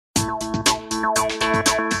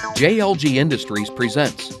JLG Industries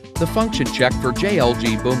presents the function check for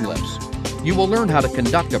JLG boom lifts. You will learn how to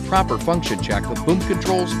conduct a proper function check of boom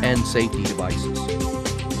controls and safety devices.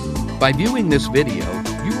 By viewing this video,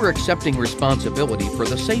 you are accepting responsibility for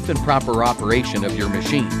the safe and proper operation of your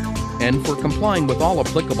machine and for complying with all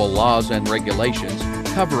applicable laws and regulations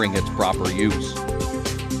covering its proper use.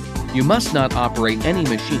 You must not operate any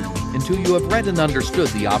machine until you have read and understood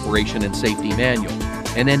the operation and safety manual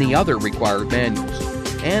and any other required manuals,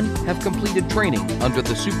 and have completed training under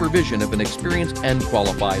the supervision of an experienced and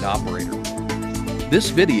qualified operator.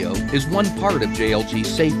 This video is one part of JLG's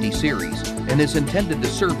safety series and is intended to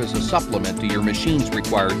serve as a supplement to your machine's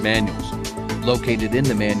required manuals, located in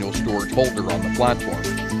the manual storage holder on the platform.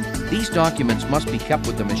 These documents must be kept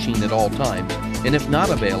with the machine at all times, and if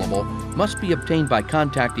not available, must be obtained by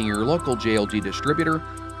contacting your local JLG distributor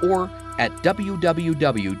or at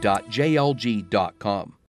www.jlg.com.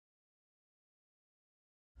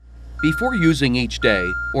 Before using each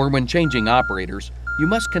day, or when changing operators, you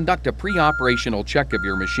must conduct a pre-operational check of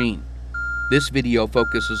your machine. This video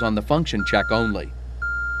focuses on the function check only.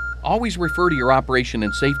 Always refer to your operation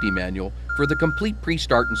and safety manual for the complete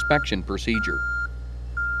pre-start inspection procedure.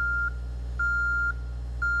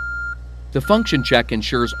 The function check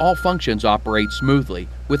ensures all functions operate smoothly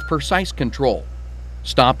with precise control,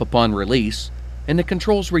 stop upon release, and the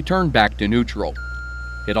controls return back to neutral.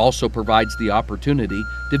 It also provides the opportunity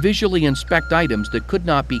to visually inspect items that could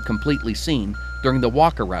not be completely seen during the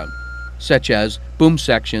walk-around, such as boom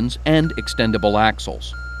sections and extendable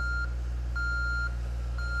axles.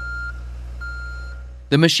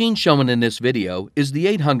 The machine shown in this video is the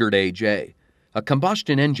 800AJ, a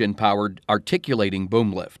combustion engine-powered articulating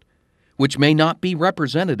boom lift, which may not be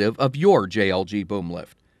representative of your JLG boom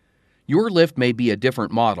lift. Your lift may be a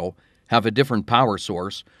different model, have a different power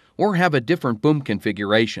source, or have a different boom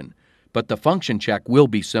configuration, but the function check will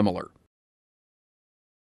be similar.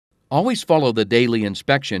 Always follow the daily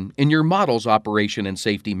inspection in your model's operation and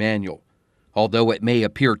safety manual. Although it may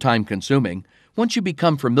appear time-consuming, once you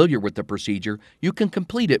become familiar with the procedure, you can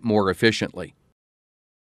complete it more efficiently.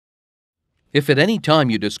 If at any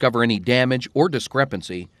time you discover any damage or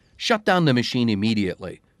discrepancy, shut down the machine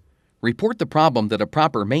immediately. Report the problem to the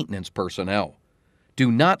proper maintenance personnel. Do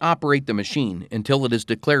not operate the machine until it is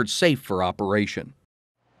declared safe for operation.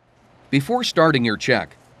 Before starting your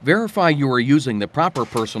check, verify you are using the proper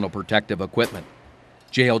personal protective equipment.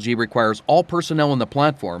 JLG requires all personnel on the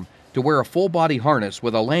platform to wear a full-body harness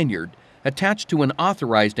with a lanyard attached to an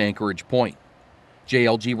authorized anchorage point.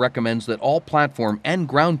 JLG recommends that all platform and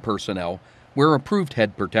ground personnel wear approved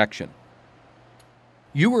head protection.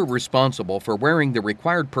 You are responsible for wearing the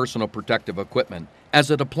required personal protective equipment as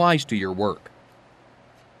it applies to your work.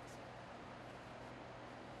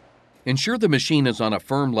 Ensure the machine is on a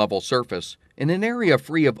firm level surface in an area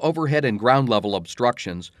free of overhead and ground level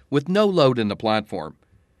obstructions with no load in the platform.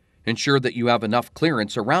 Ensure that you have enough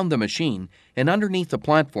clearance around the machine and underneath the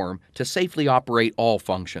platform to safely operate all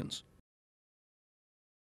functions.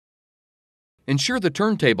 Ensure the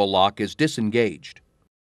turntable lock is disengaged.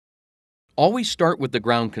 Always start with the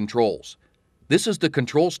ground controls. This is the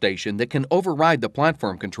control station that can override the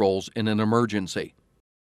platform controls in an emergency.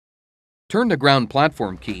 Turn the ground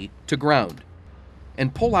platform key to ground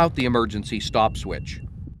and pull out the emergency stop switch.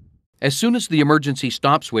 As soon as the emergency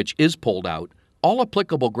stop switch is pulled out, all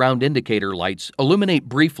applicable ground indicator lights illuminate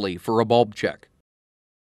briefly for a bulb check.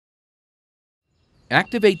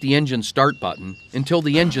 Activate the engine start button until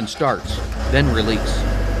the engine starts, then release.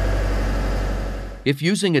 If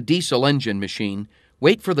using a diesel engine machine,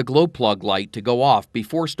 wait for the glow plug light to go off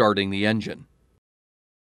before starting the engine.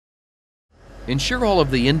 Ensure all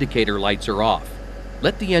of the indicator lights are off.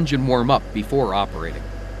 Let the engine warm up before operating.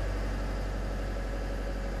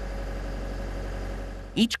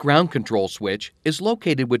 Each ground control switch is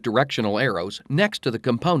located with directional arrows next to the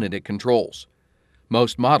component it controls.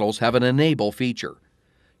 Most models have an enable feature.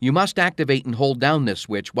 You must activate and hold down this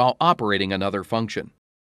switch while operating another function.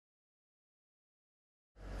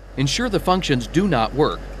 Ensure the functions do not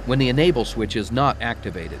work when the enable switch is not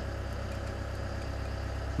activated.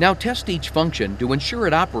 Now test each function to ensure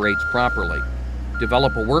it operates properly.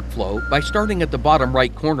 Develop a workflow by starting at the bottom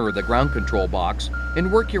right corner of the ground control box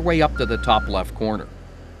and work your way up to the top left corner.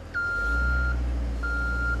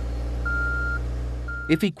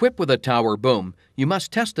 If equipped with a tower boom, you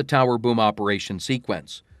must test the tower boom operation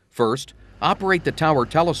sequence. First, operate the tower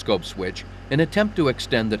telescope switch and attempt to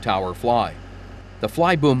extend the tower fly. The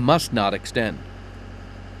fly boom must not extend.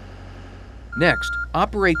 Next,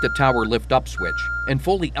 operate the tower lift-up switch and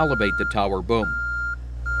fully elevate the tower boom.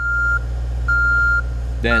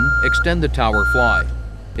 Then, extend the tower fly.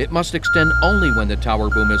 It must extend only when the tower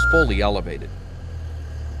boom is fully elevated.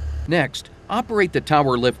 Next, operate the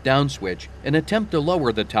tower lift down switch and attempt to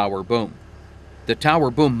lower the tower boom. The tower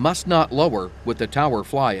boom must not lower with the tower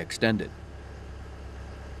fly extended.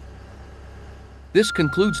 This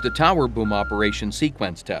concludes the tower boom operation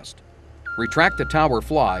sequence test. Retract the tower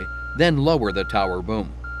fly, then lower the tower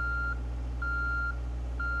boom.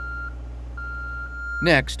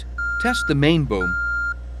 Next, test the main boom,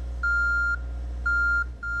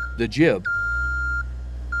 the jib,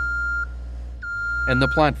 and the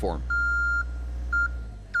platform.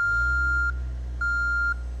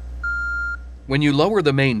 When you lower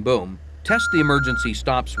the main boom, test the emergency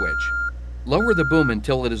stop switch. Lower the boom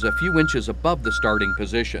until it is a few inches above the starting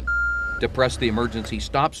position. Depress the emergency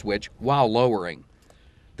stop switch while lowering.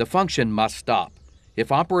 The function must stop.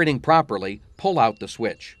 If operating properly, pull out the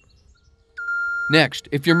switch. Next,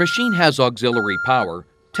 if your machine has auxiliary power,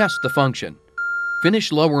 test the function.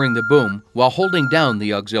 Finish lowering the boom while holding down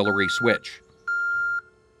the auxiliary switch.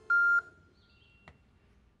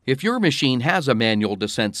 If your machine has a manual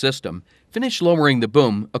descent system, finish lowering the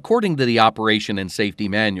boom according to the operation and safety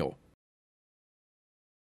manual.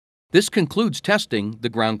 This concludes testing the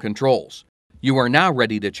ground controls. You are now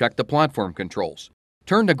ready to check the platform controls.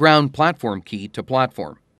 Turn the ground platform key to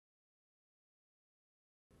platform.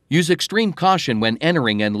 Use extreme caution when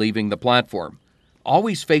entering and leaving the platform.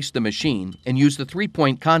 Always face the machine and use the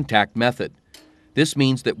three-point contact method. This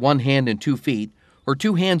means that one hand and 2 feet, or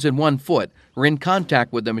 2 hands and 1 foot, are in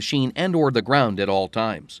contact with the machine and/or the ground at all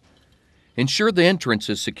times. Ensure the entrance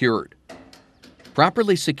is secured.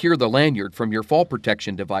 Properly secure the lanyard from your fall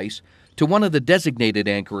protection device to one of the designated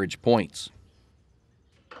anchorage points.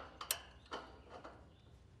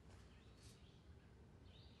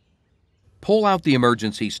 Pull out the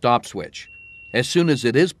emergency stop switch. As soon as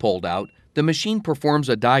it is pulled out, the machine performs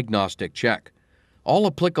a diagnostic check. All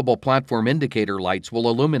applicable platform indicator lights will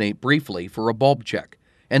illuminate briefly for a bulb check,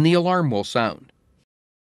 and the alarm will sound.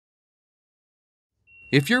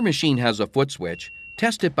 If your machine has a foot switch,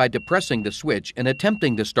 test it by depressing the switch and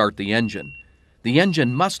attempting to start the engine. The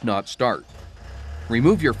engine must not start.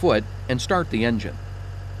 Remove your foot and start the engine.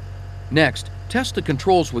 Next, test the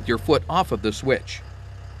controls with your foot off of the switch.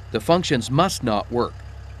 The functions must not work.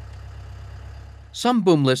 Some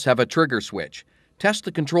boom lifts have a trigger switch. Test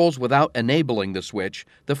the controls without enabling the switch.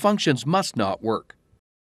 The functions must not work.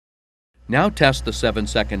 Now test the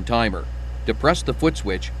 7-second timer. Depress the foot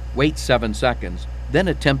switch, wait 7 seconds, then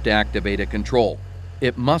attempt to activate a control.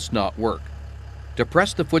 It must not work.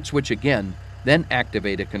 Depress the foot switch again, then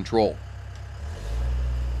activate a control.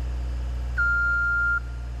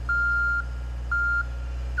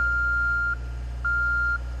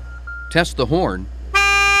 Test the horn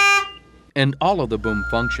and all of the boom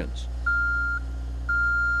functions.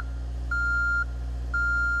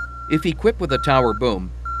 If equipped with a tower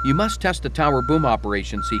boom, you must test the tower boom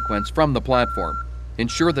operation sequence from the platform.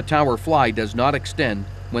 Ensure the tower fly does not extend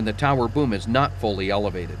when the tower boom is not fully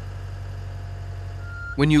elevated.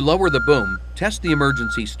 When you lower the boom, test the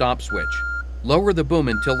emergency stop switch. Lower the boom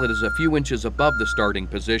until it is a few inches above the starting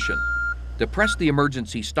position. Depress the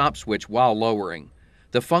emergency stop switch while lowering.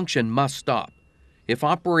 The function must stop. If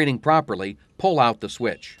operating properly, pull out the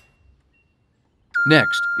switch.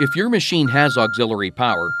 Next, if your machine has auxiliary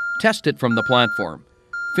power, test it from the platform.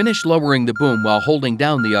 Finish lowering the boom while holding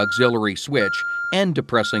down the auxiliary switch and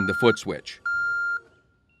depressing the foot switch.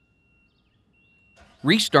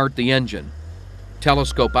 Restart the engine.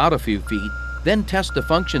 Telescope out a few feet, then test the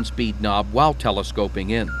function speed knob while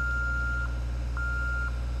telescoping in.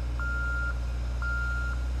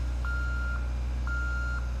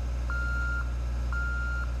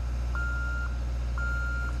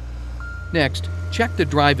 Next, check the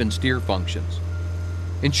drive and steer functions.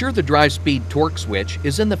 Ensure the drive speed torque switch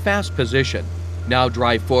is in the fast position. Now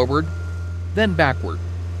drive forward, then backward.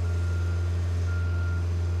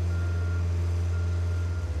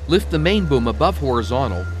 Lift the main boom above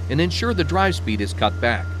horizontal and ensure the drive speed is cut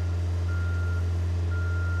back.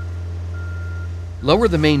 Lower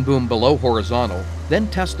the main boom below horizontal, then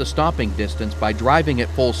test the stopping distance by driving at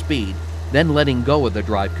full speed, then letting go of the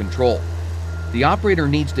drive control. The operator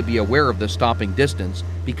needs to be aware of the stopping distance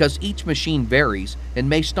because each machine varies and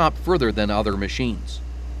may stop further than other machines.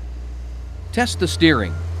 Test the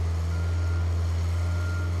steering.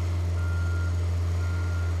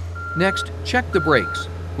 Next, check the brakes.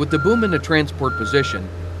 With the boom in the transport position,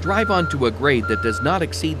 drive onto a grade that does not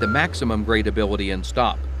exceed the maximum gradeability and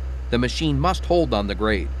stop. The machine must hold on the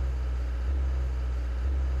grade.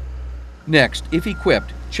 Next, if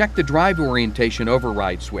equipped, check the drive orientation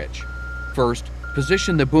override switch. First,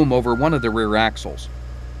 position the boom over one of the rear axles.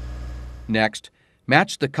 Next,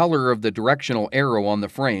 Match the color of the directional arrow on the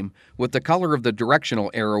frame with the color of the directional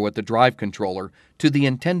arrow at the drive controller to the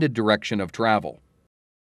intended direction of travel.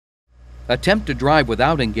 Attempt to drive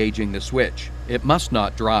without engaging the switch. It must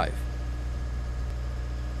not drive.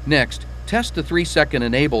 Next, test the 3-second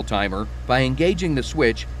enable timer by engaging the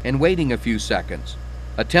switch and waiting a few seconds.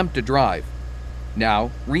 Attempt to drive.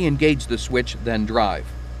 Now, re-engage the switch, then drive.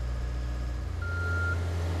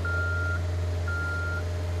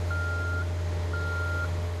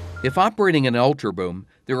 If operating an ultraboom,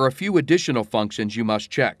 there are a few additional functions you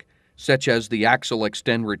must check, such as the axle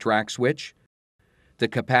extend retract switch, the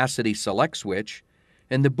capacity select switch,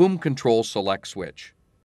 and the boom control select switch.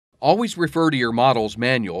 Always refer to your model's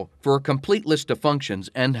manual for a complete list of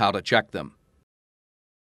functions and how to check them.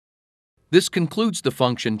 This concludes the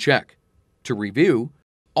function check. To review,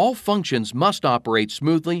 all functions must operate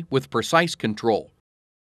smoothly with precise control.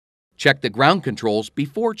 Check the ground controls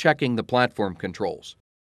before checking the platform controls.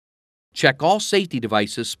 Check all safety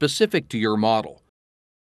devices specific to your model.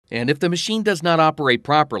 And if the machine does not operate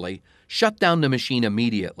properly, shut down the machine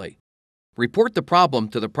immediately. Report the problem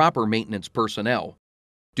to the proper maintenance personnel.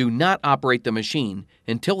 Do not operate the machine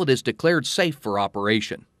until it is declared safe for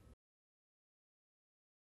operation.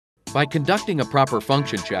 By conducting a proper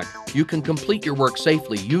function check, you can complete your work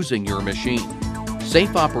safely using your machine.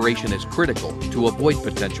 Safe operation is critical to avoid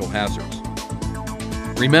potential hazards.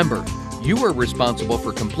 Remember, you are responsible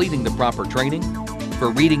for completing the proper training,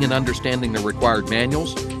 for reading and understanding the required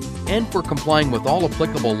manuals, and for complying with all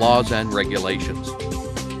applicable laws and regulations.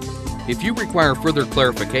 If you require further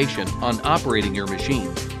clarification on operating your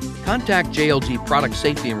machine, contact JLG Product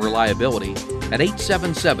Safety and Reliability at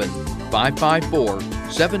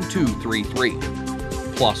 877-554-7233,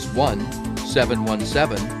 +1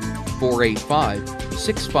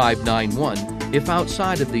 717-485-6591 if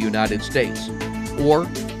outside of the United States, or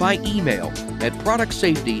by email at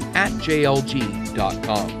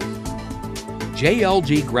productsafety@jlg.com.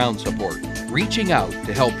 JLG Ground Support, reaching out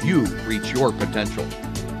to help you reach your potential.